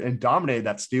last year and dominated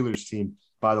that Steelers team,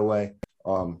 by the way.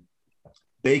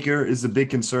 Baker is a big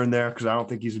concern there because I don't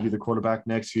think he's going to be the quarterback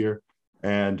next year.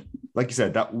 And like you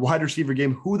said, that wide receiver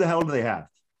game, who the hell do they have?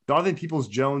 Donovan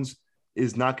Peoples-Jones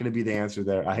is not going to be the answer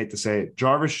there. I hate to say it.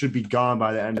 Jarvis should be gone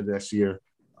by the end of this year.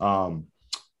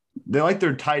 They like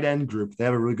their tight end group. They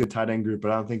have a really good tight end group, but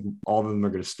I don't think all of them are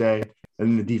going to stay. And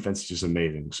then the defense is just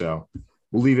amazing. So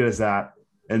we'll leave it as that.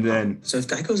 And then so if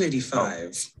that goes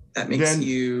 85, that makes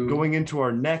you going into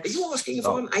our next. Are you asking if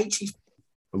I'm 80?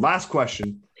 Last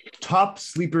question. Top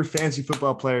sleeper fantasy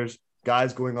football players,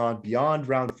 guys going on beyond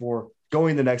round 4,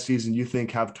 going the next season, you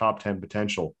think have top 10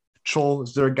 potential. Chol,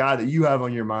 is there a guy that you have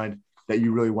on your mind that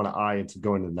you really want to eye into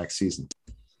going to the next season?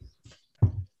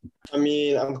 I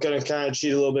mean, I'm going to kind of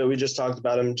cheat a little bit. We just talked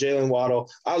about him. Jalen Waddle.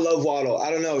 I love Waddle. I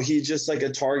don't know. He's just like a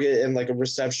target and like a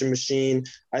reception machine.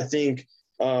 I think,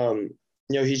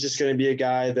 he's just going to be a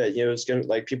guy that, is going to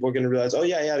like people are going to realize, oh,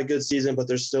 yeah, he had a good season, but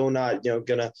they're still not, going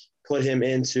to put him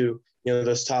into,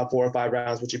 those top 4 or 5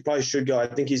 rounds, which he probably should go. I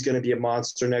think he's going to be a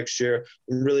monster next year.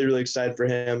 I'm really, really excited for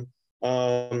him.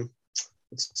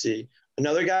 Let's see.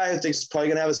 Another guy I think is probably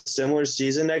going to have a similar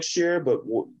season next year, but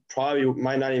probably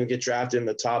might not even get drafted in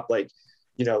the top,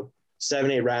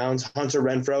 7, 8 rounds. Hunter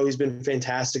Renfrow, he's been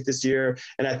fantastic this year.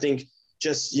 And I think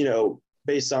just,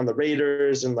 based on the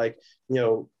Raiders and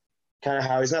kind of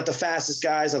how he's not the fastest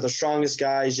guy, he's not the strongest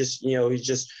guy. He's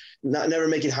just, never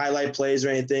making highlight plays or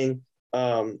anything.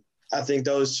 I think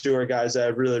those 2 are guys that I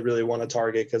really, really want to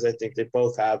target because I think they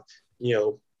both have,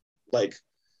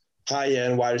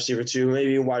 high-end wide receiver 2,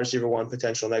 maybe wide receiver 1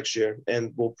 potential next year,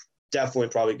 and we'll definitely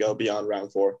probably go beyond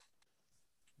round 4.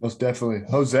 Most definitely.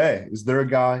 Jose, is there a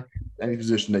guy, any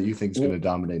position that you think is going to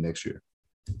dominate next year?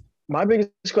 My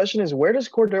biggest question is, where does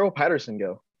Cordero Patterson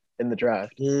go in the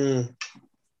draft?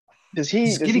 Does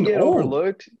he get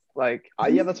overlooked?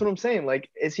 Yeah, that's what I'm saying.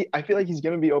 I feel like he's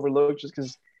going to be overlooked just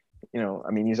because,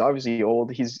 he's obviously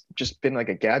old. He's just been like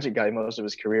a gadget guy most of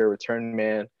his career, return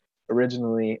man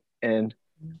originally, and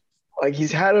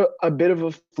he's had a bit of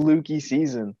a fluky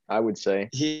season, I would say.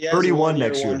 He has 31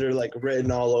 next year. Wonder written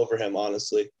all over him,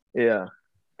 honestly. Yeah.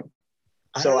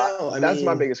 So that's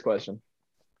my biggest question.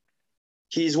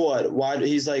 He's what? Wide?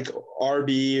 He's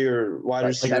RB or wide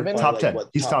receiver. Top 10.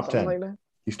 He's top 10.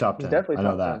 He's top 10. Definitely. I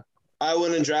know that. I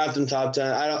wouldn't draft him top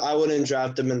 10. I wouldn't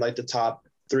draft him in the top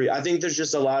 3. I think there's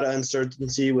just a lot of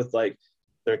uncertainty with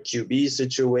their QB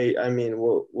situation. I mean,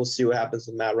 we'll see what happens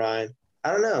with Matt Ryan.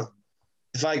 I don't know.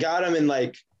 If I got him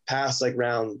in past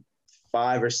round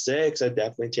 5 or 6, I'd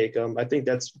definitely take him. I think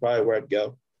that's probably where I'd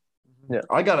go. Yeah,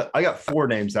 I got 4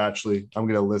 names actually. I'm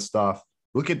gonna list off.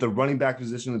 Look at the running back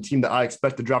position, the team that I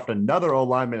expect to draft another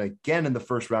O-lineman again in the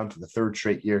first round for the 3rd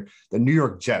straight year, the New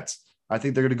York Jets. I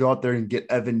think they're going to go out there and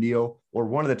get Evan Neal or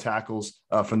one of the tackles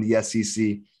from the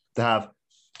SEC to have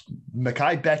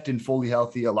Mekhi Becton fully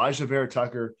healthy, Elijah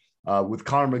Vera-Tucker with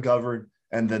Connor McGovern,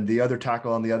 and then the other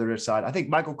tackle on the other side. I think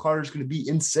Michael Carter is going to be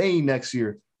insane next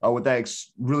year with that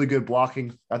really good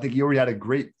blocking. I think he already had a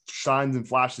great shines and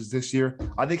flashes this year.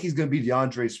 I think he's going to be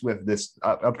DeAndre Swift this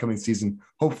upcoming season,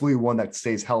 hopefully one that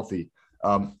stays healthy.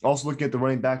 Also looking at the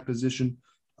running back position,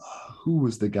 who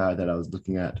was the guy that I was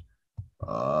looking at?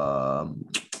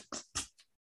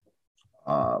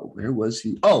 Where was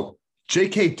he? Oh,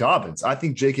 J.K. Dobbins. I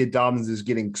think J.K. Dobbins is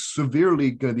getting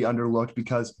severely going to be underlooked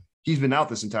because he's been out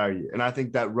this entire year. And I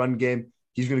think that run game,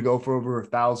 he's going to go for over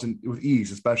 1,000 with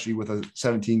ease, especially with a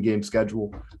 17-game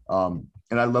schedule. And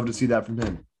I'd love to see that from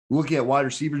him. Looking at wide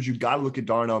receivers, you've got to look at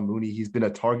Darnell Mooney. He's been a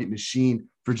target machine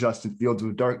for Justin Fields.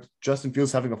 With Justin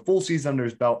Fields having a full season under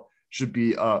his belt, should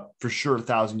be for sure a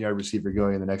 1,000-yard receiver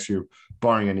going in the next year,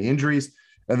 barring any injuries.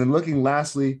 And then looking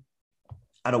lastly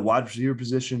at a wide receiver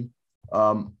position,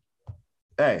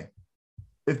 hey,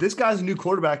 if this guy's a new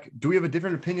quarterback, do we have a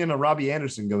different opinion on Robbie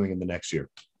Anderson going in the next year?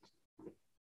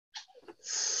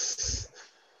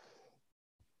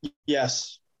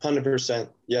 Yes, 100%.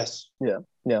 Yes.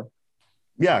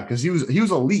 Yeah, because he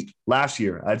was elite last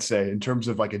year, I'd say, in terms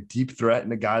of a deep threat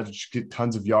and a guy that should get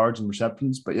tons of yards and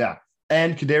receptions. But yeah,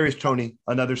 and Kadarius Toney,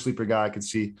 another sleeper guy I could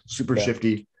see, super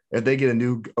shifty. If they get a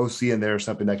new OC in there or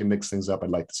something that can mix things up, I'd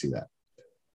like to see that.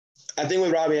 I think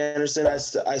with Robbie Anderson, I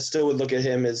still would look at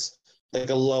him as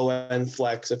a low end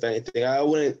flex, if anything. I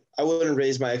wouldn't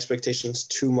raise my expectations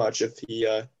too much if he.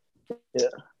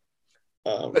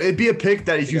 It'd be a pick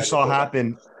that if you saw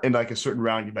happen in a certain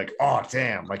round, you'd be like, oh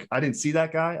damn, I didn't see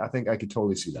that guy. I think I could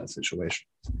totally see that situation.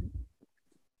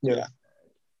 Yeah.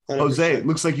 100%. Jose, it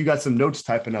looks like you got some notes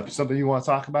typing up. Something you want to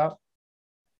talk about?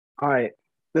 All right.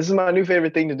 This is my new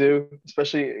favorite thing to do,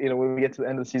 especially when we get to the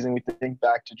end of the season, we think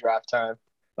back to draft time.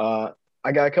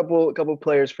 I got a couple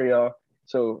players for y'all.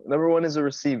 So number one is a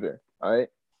receiver. All right,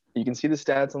 you can see the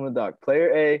stats on the doc.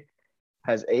 Player A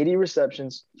has 80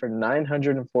 receptions for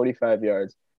 945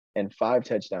 yards and 5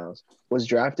 touchdowns. Was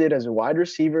drafted as a wide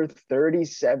receiver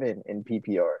 37 in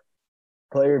PPR.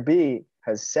 Player B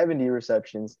has 70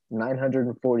 receptions,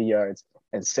 940 yards,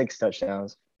 and 6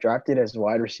 touchdowns. Drafted as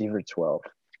wide receiver 12.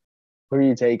 Who are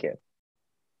you taking?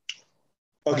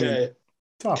 Okay.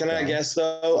 Can I guess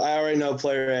though? I already know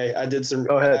player A. I did some.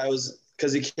 Go ahead.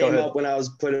 Because he came up when I was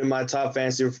putting my top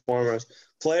fantasy performers.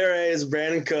 Player A is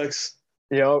Brandon Cooks.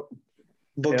 Yep.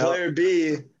 But player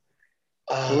B,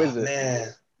 who is it? Man.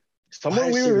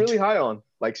 Someone we were really high on,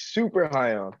 like super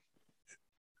high on.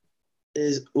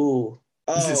 Is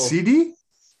it CD?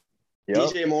 Yep.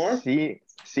 DJ Moore?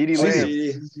 CD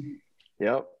Lamb.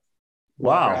 Yep.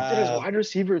 Wow. As wide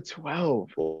receiver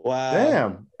 12. Wow.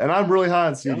 Damn. And I'm really high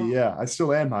on CD. Yeah. I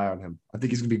still am high on him. I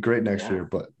think he's going to be great next year,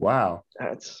 but wow.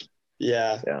 That's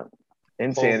And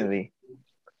insanity.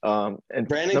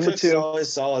 Brandon number Cooks 2 is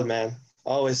always solid, man.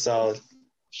 Always solid.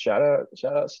 Shout out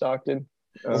Stockton.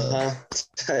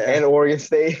 And Oregon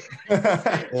State.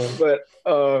 But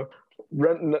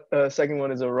second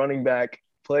one is a running back.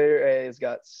 Player A has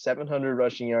got 700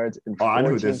 rushing yards and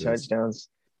 14 touchdowns.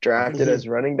 Drafted as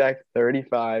running back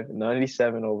 35,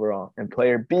 97 overall. And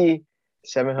player B,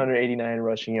 789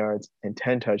 rushing yards and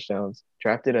 10 touchdowns.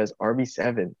 Drafted as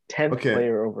RB7, 10th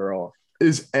player overall.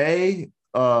 Is A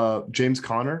James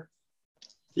Conner?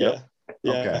 Yeah.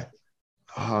 Okay.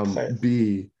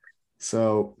 B.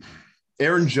 So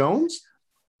Aaron Jones?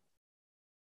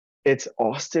 It's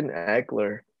Austin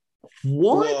Eckler.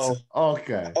 What? Whoa.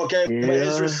 Okay. But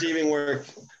his receiving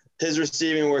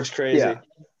works crazy.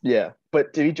 Yeah.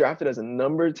 But to be drafted as a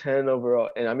number 10 overall,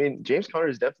 and I mean, James Conner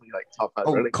is definitely like top 5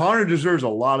 running. Conner deserves a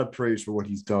lot of praise for what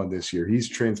he's done this year. He's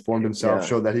transformed himself,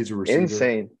 showed that he's a receiver.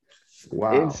 Insane.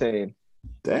 Wow. Insane.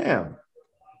 Damn.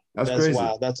 That's crazy.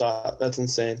 Wow. That's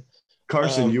insane.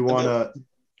 Carson, you want to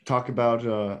talk about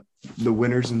the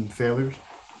winners and failures?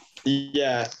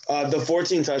 Yeah. The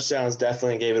 14 touchdowns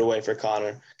definitely gave it away for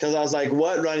Conner. Because I was like,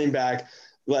 what running back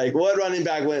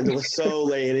was so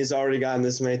late and he's already gotten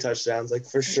this many touchdowns? Like,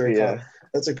 for sure. Yeah.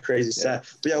 That's a crazy stat.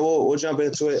 But yeah, we'll jump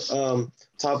into it.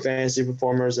 Top fantasy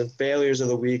performers and failures of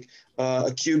the week.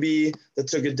 A QB that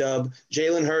took a dub.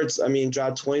 Jalen Hurts,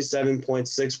 dropped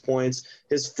 27.6 points.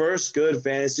 His first good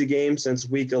fantasy game since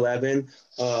week 11.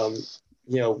 I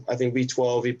think week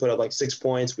 12 he put up like 6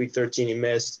 points. Week 13 he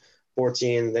missed.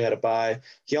 14, they had a bye.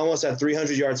 He almost had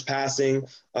 300 yards passing.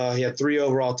 He had 3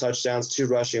 overall touchdowns, 2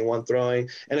 rushing, 1 throwing.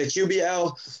 And a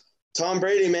QBL, Tom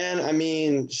Brady, man,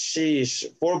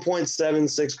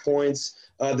 4.76 points.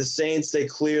 The Saints, they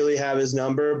clearly have his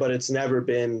number, but it's never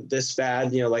been this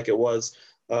bad, like it was,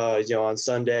 on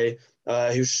Sunday.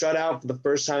 He was shut out for the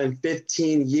first time in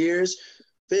 15 years.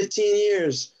 15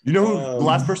 years. You know who the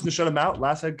last person to shut him out?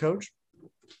 Last head coach?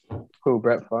 Who,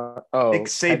 Brett Favre? Oh, Nick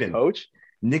Saban. Head coach?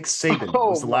 Nick Saban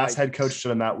was the last head coach to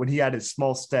shut him out when he had his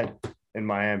small stint in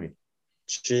Miami.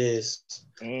 Jeez.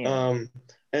 And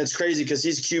it's crazy because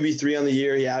he's QB3 on the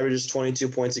year. He averages 22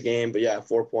 points a game, but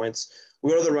 4 points.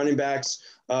 We go to the running backs.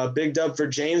 Big dub for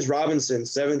James Robinson,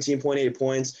 17.8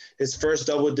 points. His first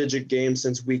double-digit game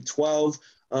since week 12.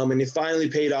 And he finally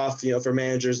paid off, for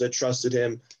managers that trusted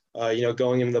him,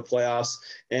 going into the playoffs.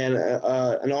 And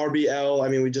an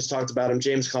RBL, we just talked about him,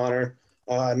 James Conner,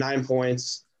 9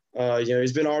 points.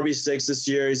 He's been RB6 this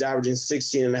year. He's averaging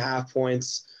 16.5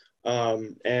 points.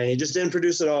 And he just didn't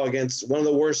produce at all against one of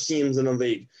the worst teams in the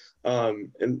league.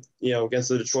 Against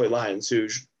the Detroit Lions, who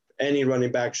any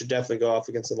running back should definitely go off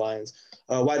against the Lions.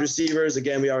 Wide receivers,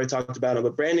 again, we already talked about him,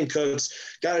 but Brandon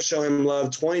Cooks, got to show him love.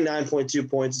 29.2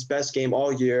 points, his best game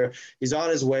all year. He's on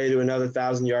his way to another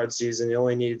 1,000-yard season. He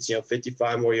only needs,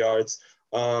 55 more yards.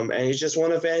 And he's just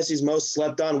one of fantasy's most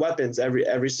slept-on weapons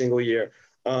every single year.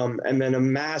 And then a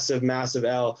massive, massive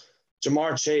L.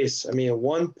 Jamar Chase,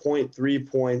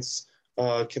 1.3 points,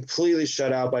 completely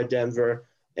shut out by Denver.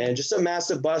 And just a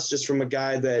massive bust just from a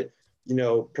guy that,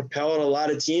 propelled a lot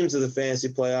of teams to the fantasy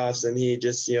playoffs. And he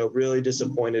just, really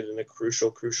disappointed in a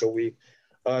crucial week.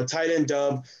 Tight end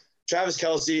dub. Travis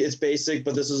Kelce, it's basic,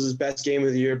 but this was his best game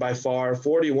of the year by far,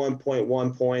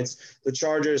 41.1 points. The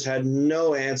Chargers had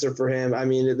no answer for him.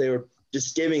 They were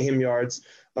just giving him yards.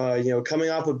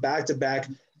 Coming off of back-to-back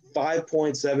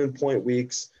 5.7 point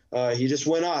weeks, he just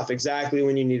went off exactly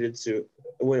when you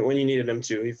needed him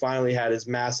to. He finally had his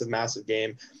massive, massive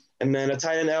game. And then a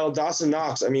tight end L, Dawson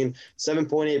Knox,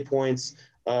 7.8 points.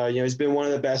 He's been one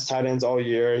of the best tight ends all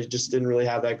year. He just didn't really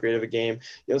have that great of a game.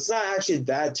 It's not actually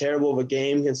that terrible of a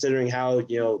game considering how,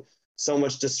 so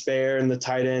much despair in the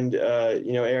tight end,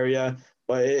 area.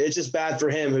 But it's just bad for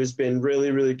him, who's been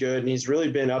really, really good. And he's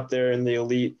really been up there in the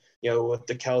elite, with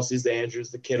the Kelce's, the Andrews,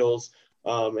 the Kittles,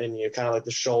 and, kind of like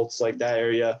the Schultz, like that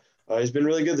area. He's been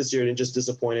really good this year and just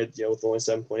disappointed, with only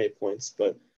 7.8 points.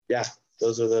 But, yeah,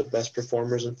 those are the best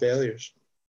performers and failures.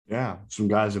 Yeah, some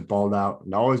guys that balled out,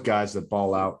 and always guys that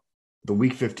ball out. The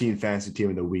Week 15 fantasy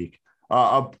team of the week.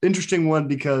 Interesting one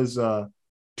because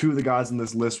two of the guys on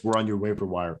this list were on your waiver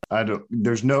wire.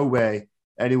 There's no way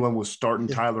anyone was starting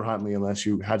Tyler Huntley unless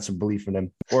you had some belief in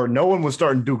him, or no one was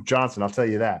starting Duke Johnson. I'll tell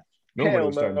you that. Nobody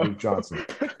was starting Duke Johnson.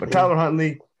 But Tyler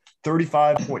Huntley,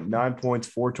 35.9 points,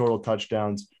 4 total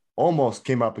touchdowns, almost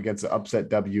came up against the upset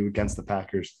W against the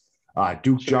Packers.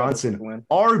 Duke Johnson,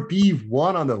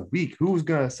 RB1 on the week. Who was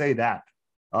going to say that?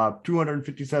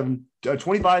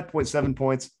 25.7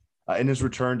 points in his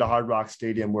return to Hard Rock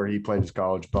Stadium where he played his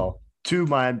college ball. 2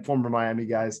 former Miami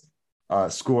guys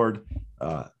scored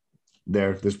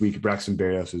there this week. Braxton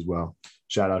Berrios as well.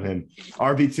 Shout out him.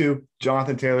 RB2,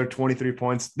 Jonathan Taylor, 23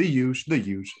 points. The huge.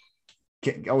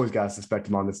 Always got to suspect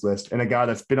him on this list. And a guy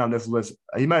that's been on this list,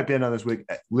 he might have been on this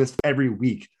list every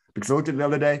week. Because I looked at it the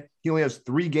other day, he only has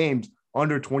 3 games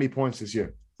under 20 points this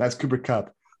year. That's Cooper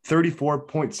Kupp,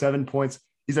 34.7 points.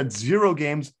 He's had 0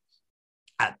 games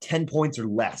at 10 points or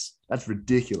less. That's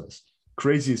ridiculous.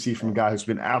 Crazy to see from a guy who's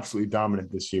been absolutely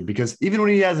dominant this year. Because even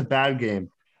when he has a bad game,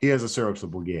 he has a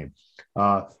serviceable game.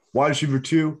 Wide receiver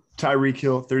 2, Tyreek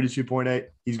Hill, 32.8.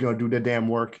 He's going to do the damn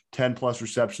work. 10-plus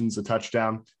receptions, a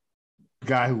touchdown. The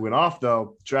guy who went off,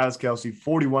 though, Travis Kelce,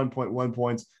 41.1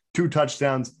 points, 2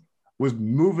 touchdowns. Was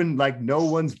moving like no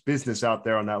one's business out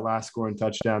there on that last scoring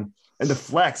touchdown. And the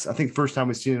flex, I think first time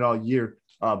we've seen it all year,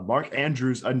 Mark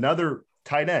Andrews, another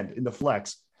tight end in the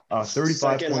flex, 35.6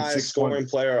 second highest scoring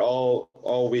player all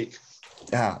week.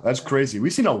 Yeah, that's crazy.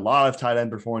 We've seen a lot of tight end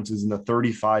performances in the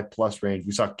 35-plus range.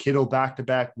 We saw Kittle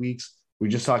back-to-back weeks. We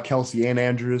just saw Kelce and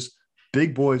Andrews.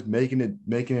 Big boys making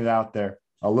it out there.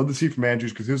 I love to see from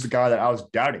Andrews because he was the guy that I was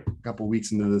doubting a couple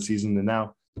weeks into the season, and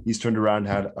now he's turned around and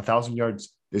had 1,000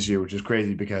 yards this year, which is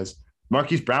crazy because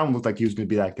Marquise Brown looked like he was going to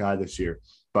be that guy this year.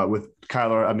 But with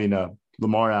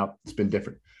Lamar out, it's been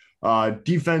different.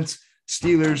 Defense,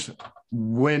 Steelers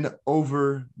win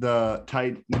over the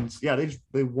Titans. Yeah,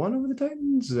 they won over the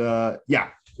Titans.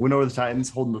 Win over the Titans,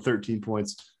 holding the 13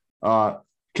 points.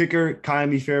 Kicker,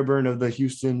 Kyamie Fairburn of the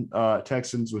Houston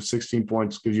Texans with 16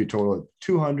 points, gives you a total of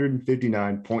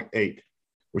 259.8,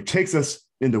 which takes us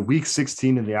into Week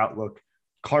 16 in the outlook.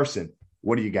 Carson,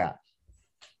 what do you got?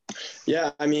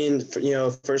 Yeah,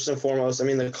 first and foremost,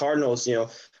 the Cardinals,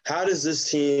 how does this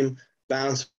team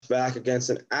bounce back against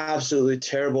an absolutely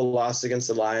terrible loss against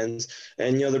the Lions?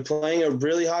 And, they're playing a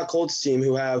really hot Colts team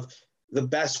who have the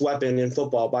best weapon in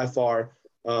football by far,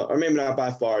 or maybe not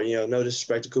by far, no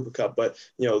disrespect to Cooper Kupp, but,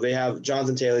 they have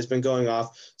Jonathan Taylor. He's been going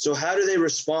off. So how do they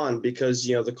respond? Because,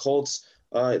 the Colts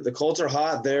are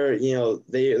hot. They're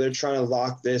trying to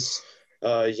lock this,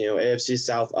 AFC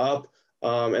South up.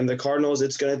 And the Cardinals,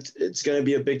 it's gonna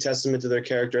be a big testament to their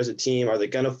character as a team. Are they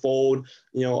gonna fold,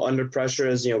 under pressure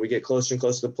as we get closer and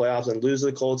closer to the playoffs and lose to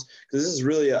the Colts? Because this is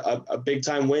really a big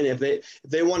time win. If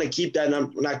they want to keep that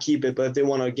number, not keep it, but if they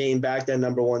want to gain back that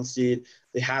number 1 seed,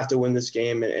 they have to win this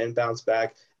game and bounce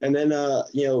back. And then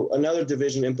another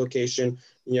division implication,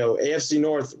 AFC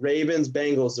North, Ravens,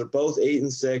 Bengals, they're both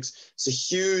 8-6. It's a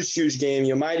huge game.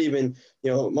 You might even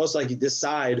most likely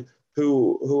decide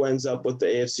who ends up with the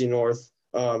AFC North.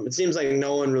 It seems like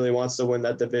no one really wants to win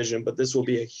that division, but this will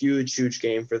be a huge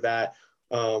game for that.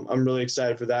 I'm really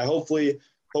excited for that. Hopefully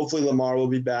Lamar will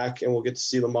be back and we'll get to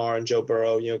see Lamar and Joe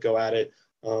Burrow, go at it.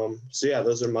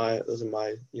 Those are my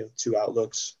 2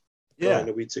 outlooks. Yeah.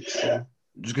 Into Week 16.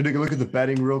 Just going to take a look at the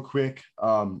betting real quick.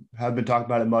 Haven't been talking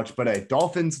about it much, but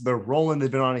Dolphins, they're rolling. They've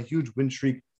been on a huge win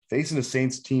streak facing a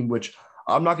Saints team, which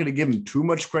I'm not going to give them too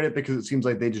much credit because it seems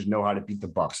like they just know how to beat the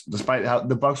Bucs, despite how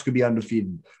the Bucs could be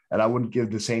undefeated. And I wouldn't give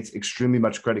the Saints extremely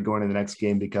much credit going into the next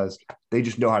game because they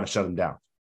just know how to shut them down.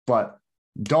 But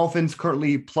Dolphins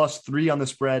currently +3 on the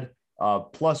spread,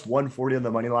 +140 on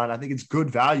the money line. I think it's good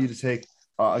value to take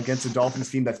against a Dolphins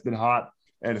team that's been hot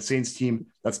and a Saints team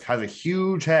that has a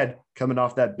huge head coming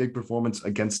off that big performance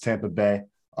against Tampa Bay.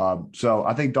 So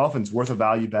I think Dolphins worth a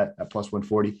value bet at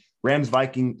 +140. Rams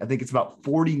Viking, I think it's about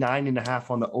 49.5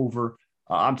 on the over.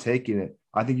 I'm taking it.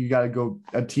 I think you got to go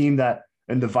a team that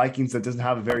and the Vikings that doesn't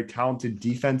have a very talented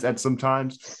defense at some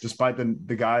times, despite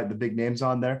the big names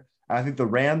on there. I think the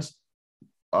Rams,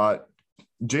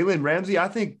 Jalen Ramsey, I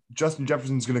think Justin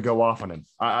Jefferson's going to go off on him.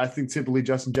 I think simply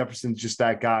Justin Jefferson's just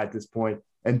that guy at this point.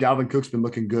 And Dalvin Cook's been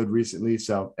looking good recently.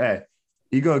 So, hey,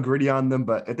 you go gritty on them.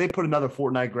 But if they put another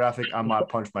Fortnite graphic, I might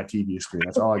punch my TV screen.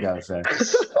 That's all I got to say.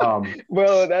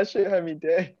 Well, that shit had me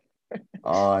dead.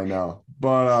 Oh, I know.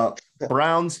 But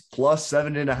Browns plus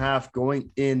 7.5 going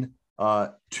in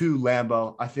to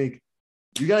Lambeau. I think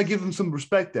you got to give them some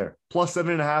respect there. Plus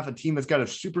 7.5, a team that's got a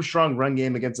super strong run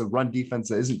game against a run defense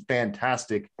that isn't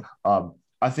fantastic.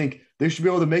 I think they should be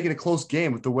able to make it a close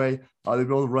game with the way they'll be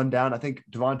able to run down. I think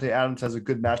Devontae Adams has a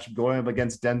good matchup going up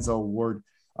against Denzel Ward.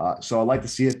 So I like to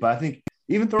see it. But I think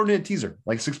even throwing in a teaser,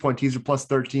 like 6-point teaser plus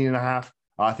 13.5,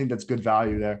 I think that's good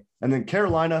value there. And then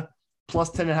Carolina plus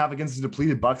 10.5 against the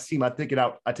depleted Bucs team. I take it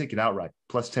outright.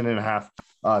 Plus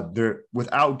 10.5. They're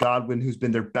without Godwin, who's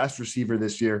been their best receiver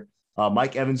this year.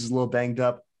 Mike Evans is a little banged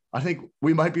up. I think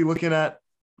we might be looking at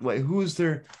who's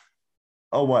there?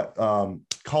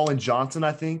 Colin Johnson,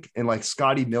 I think, and like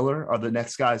Scotty Miller are the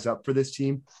next guys up for this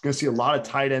team. Going to see a lot of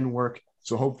tight end work,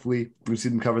 so hopefully we see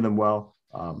them cover them well.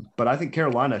 But I think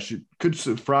Carolina could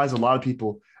surprise a lot of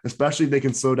people, especially if they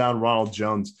can slow down Ronald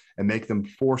Jones and make them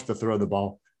forced to throw the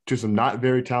ball to some not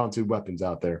very talented weapons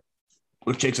out there,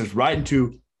 which takes us right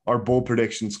into our bold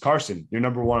predictions. Carson, you're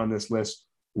number one on this list.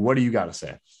 What do you got to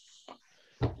say?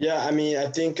 Yeah, I mean, I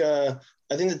think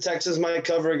the Texans might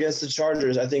cover against the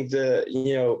Chargers. I think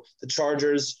the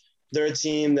Chargers, they're a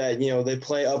team that, they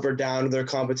play up or down to their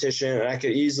competition. And I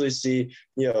could easily see,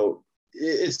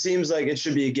 it seems like it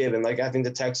should be a given. Like, I think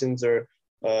the Texans are,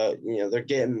 they're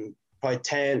getting probably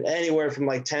anywhere from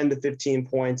like 10 to 15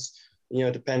 points,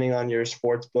 depending on your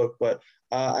sports book. But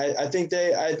I think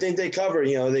they cover,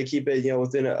 they keep it,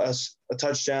 within a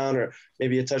touchdown or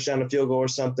maybe a touchdown, a field goal or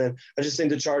something. I just think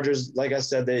the Chargers, like I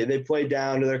said, they play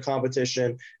down to their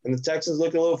competition, and the Texans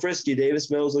look a little frisky. Davis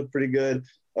Mills looked pretty good,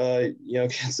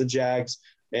 against the Jags.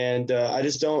 And I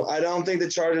don't think the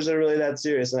Chargers are really that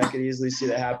serious. And I could easily see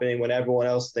that happening when everyone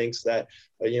else thinks that,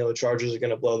 the Chargers are going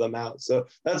to blow them out. So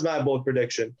that's my bold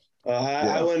prediction.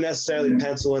 I wouldn't necessarily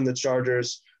pencil in the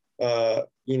Chargers,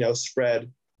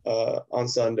 spread on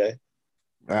Sunday.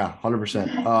 Yeah,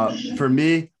 100%. For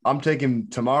me, I'm taking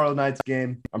tomorrow night's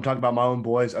game. I'm talking about my own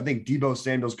boys. I think Deebo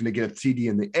Samuel's going to get a TD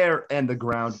in the air and the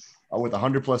ground with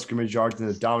 100-plus scrimmage yards in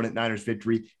a dominant Niners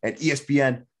victory. And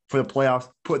ESPN for the playoffs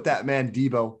put that man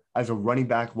Deebo as a running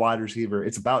back wide receiver.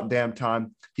 It's about damn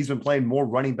time. He's been playing more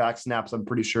running back snaps, I'm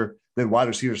pretty sure, than wide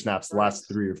receiver snaps the last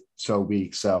 3 or so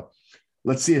weeks. So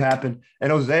let's see it happen.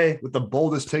 And Jose, with the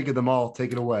boldest take of them all,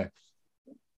 take it away.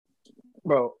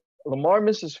 Bro, Lamar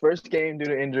missed his first game due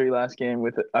to injury last game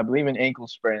with, I believe, an ankle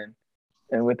sprain.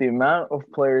 And with the amount of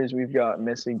players we've got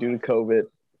missing due to COVID,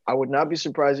 I would not be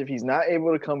surprised if he's not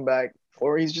able to come back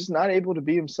or he's just not able to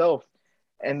be himself.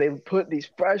 And they put these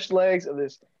fresh legs of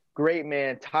this great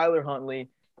man, Tyler Huntley,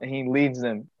 and he leads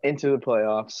them into the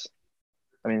playoffs.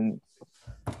 I mean,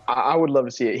 I would love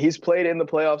to see it. He's played in the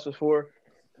playoffs before.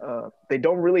 They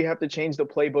don't really have to change the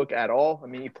playbook at all. I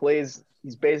mean,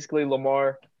 he's basically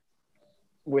Lamar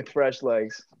with fresh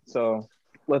legs. So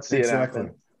let's see it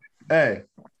happen. Hey,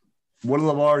 one of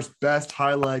Lamar's best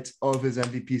highlights of his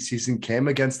MVP season came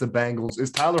against the Bengals.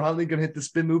 Is Tyler Huntley going to hit the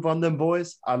spin move on them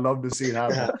boys? I'd love to see it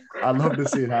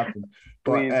happen.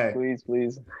 But,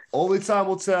 please. Only time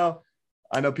will tell.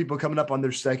 I know people coming up on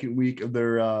their second week of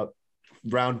their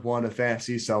round one of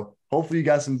fantasy. So hopefully you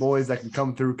got some boys that can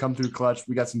come through clutch.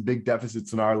 We got some big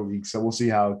deficits in our league. So we'll see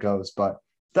how it goes. But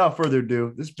without further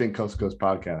ado, this has been Coast to Coast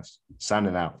Podcast.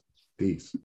 Signing out. Peace.